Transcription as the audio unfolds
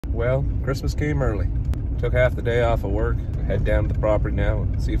Well, Christmas came early. Took half the day off of work. I head down to the property now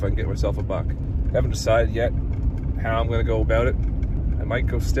and see if I can get myself a buck. Haven't decided yet how I'm gonna go about it. I might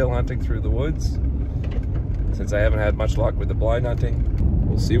go still hunting through the woods. Since I haven't had much luck with the blind hunting,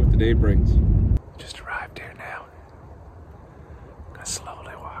 we'll see what the day brings. Just arrived here now. Gonna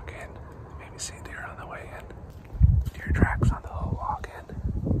slowly walk in. Maybe see deer on the way in. Deer tracks on the whole walk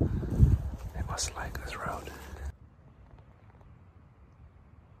in. They must like this road.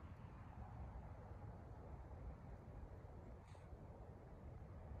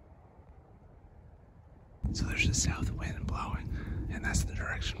 So there's a south wind blowing, and that's the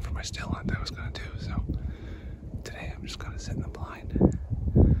direction for my still hunt I was gonna do. So today I'm just gonna sit in the blind.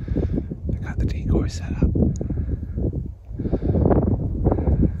 I got the decoy set up.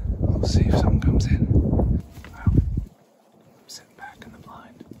 We'll see if someone comes in. Well, I'm sitting back in the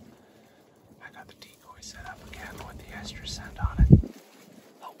blind. I got the decoy set up again with the estrus scent on it.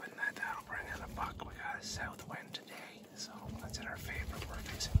 Hoping that that'll bring in a buck. We got a south wind today, so that's in our favor. We're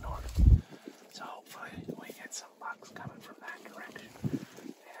facing north. So hopefully we get some bucks coming from that direction and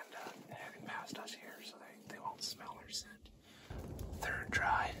heading past us here so they won't smell our scent. Third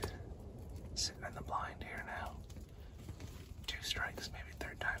try. Sitting in the blind here now. 2 strikes, maybe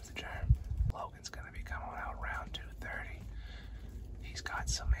third time's the charm. Logan's gonna be coming out around 2:30. He's got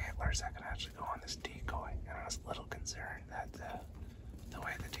some antlers that can actually go on this decoy, and I was a little concerned that the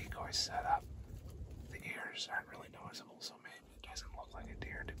way the decoy's set up, the ears aren't really noticeable, so maybe it doesn't look like a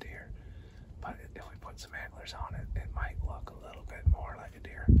deer to deer. But if we put some antlers on it, it might look a little bit more like a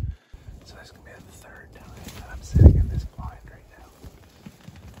deer. So this can be the third time that I'm sitting in this blind right now.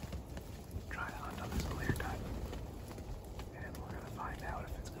 Trying to hunt on this clear type. And we're going to find out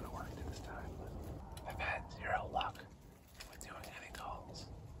if it's going to work this time. But I've had 0 luck with doing any calls,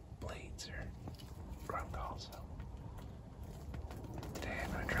 bleeds, or grunt calls. So today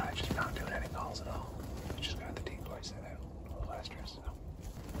I'm going to try just not doing any calls at all. I just got the decoy set out, a little estrus.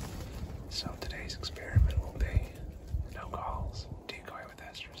 So today's experiment will be no calls, decoy with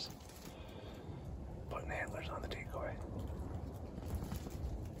estrus. Putting antlers on the decoy.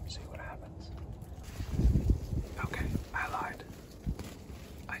 See what happens. Okay, I lied.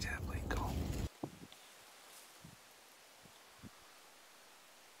 I did a bleed call.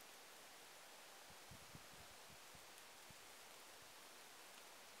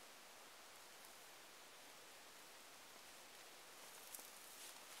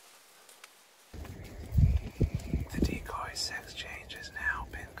 Sex change has now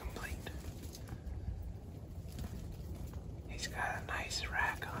been complete. He's got a nice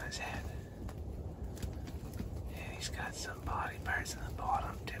rack on his head. And he's got some body parts in the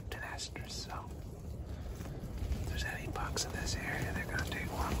bottom dipped in estrus, so if there's any bucks in this area, they're gonna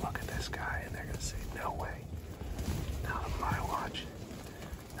take one look at this guy and they're gonna say, no way. Not on my watch.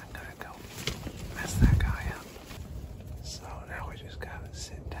 I'm gonna go mess that guy up. So now we just gotta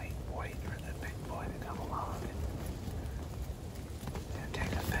sit tight and wait for the big boy to come along and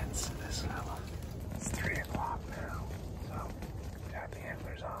take offense to this fella. It's 3 o'clock now, so got the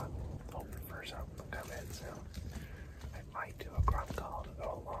antlers on, hoping for something to come in soon. I might do a grunt call to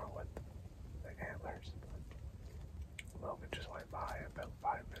go along with the antlers. Logan just went by about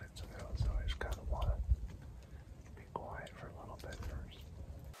 5 minutes ago, so I just kind of want to be quiet for a little bit first.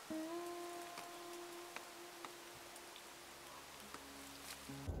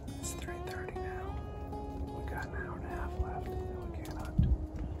 It's 3:30 now. We got an hour and a half left until we can't hunt.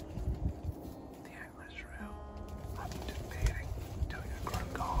 The antlers are out. I'm debating doing a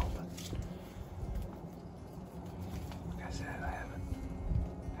grunt call, but like I said, I haven't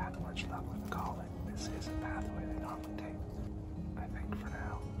had much luck with calling. This is a pathway they normally take. I think for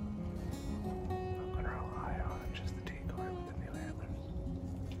now, I'm going to rely on just the decoy with the new antlers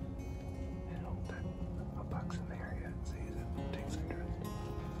and hope that a buck's in the area and sees it and takes interest.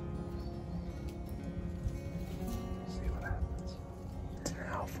 See what happens. It's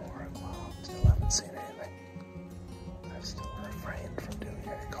now 4 o'clock. Still haven't seen anything. I've still refrained from doing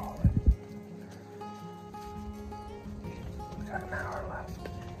any calling. We got an hour left.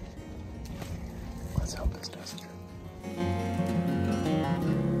 Let's hope this does it.